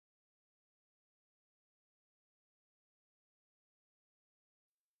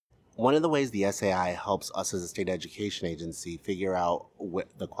One of the ways the SAI helps us as a state education agency figure out what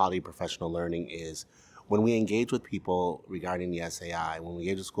the quality of professional learning is when we engage with people regarding the SAI, when we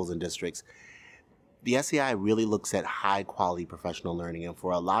engage with schools and districts. The SAI really looks at high quality professional learning, and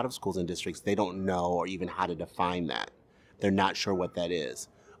for a lot of schools and districts, they don't know or even how to define that. They're not sure what that is.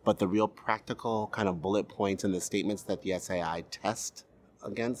 But the real practical kind of bullet points and the statements that the SAI test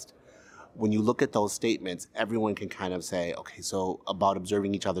against, when you look at those statements, everyone can kind of say, okay, so about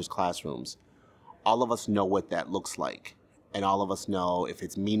observing each other's classrooms, all of us know what that looks like. And all of us know if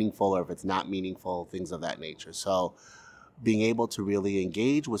it's meaningful or if it's not meaningful, things of that nature. So being able to really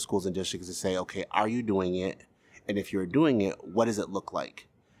engage with schools and districts to say, okay, are you doing it? And if you're doing it, what does it look like?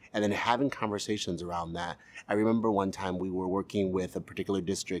 And then having conversations around that. I remember one time we were working with a particular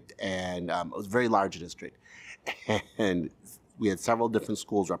district, and it was a very large district. And we had several different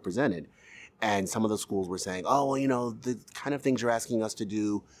schools represented. And some of the schools were saying, oh, well, the kind of things you're asking us to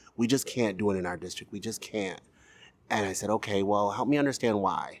do, we just can't do it in our district. We just can't. And I said, okay, well, help me understand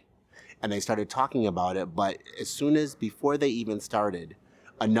why. And they started talking about it, but before they even started,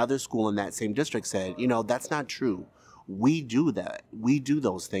 another school in that same district said, that's not true. We do that. We do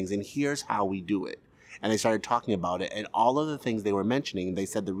those things, and here's how we do it. And they started talking about it, and all of the things they were mentioning, they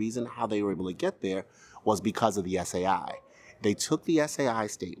said the reason how they were able to get there was because of the SAI. They took the SAI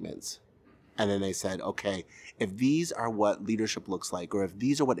statements, and then they said, okay, if these are what leadership looks like, or if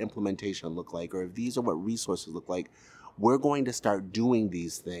these are what implementation look like, or if these are what resources look like, we're going to start doing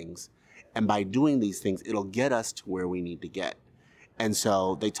these things. And by doing these things, it'll get us to where we need to get. And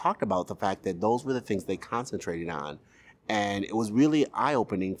so they talked about the fact that those were the things they concentrated on. And it was really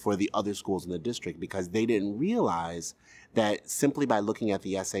eye-opening for the other schools in the district because they didn't realize that simply by looking at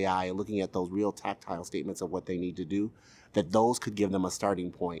the SAI and looking at those real tactile statements of what they need to do, that those could give them a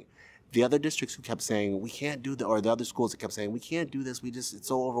starting point. The other districts who kept saying, we can't do that, or the other schools that kept saying, we can't do this, it's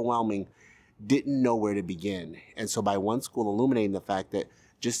so overwhelming, didn't know where to begin. And so by one school illuminating the fact that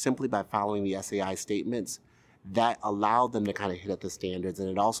just simply by following the SAI statements, that allowed them to kind of hit at the standards, and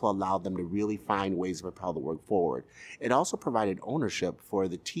it also allowed them to really find ways to propel the work forward. It also provided ownership for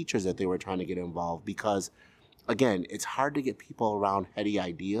the teachers that they were trying to get involved because, again, it's hard to get people around heady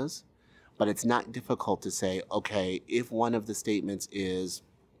ideas, but it's not difficult to say, okay, if one of the statements is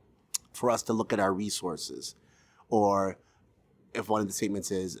for us to look at our resources, or if one of the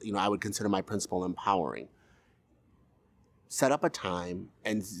statements is, I would consider my principal empowering. Set up a time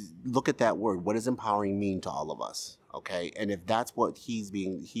and look at that word. What does empowering mean to all of us? Okay. And if that's what he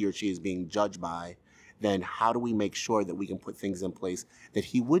or she is being judged by, then how do we make sure that we can put things in place that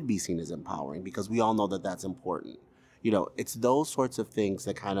he would be seen as empowering? Because we all know that that's important. It's those sorts of things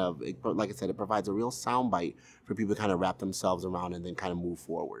that kind of, like I said, it provides a real soundbite for people to kind of wrap themselves around and then kind of move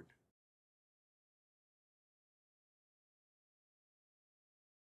forward.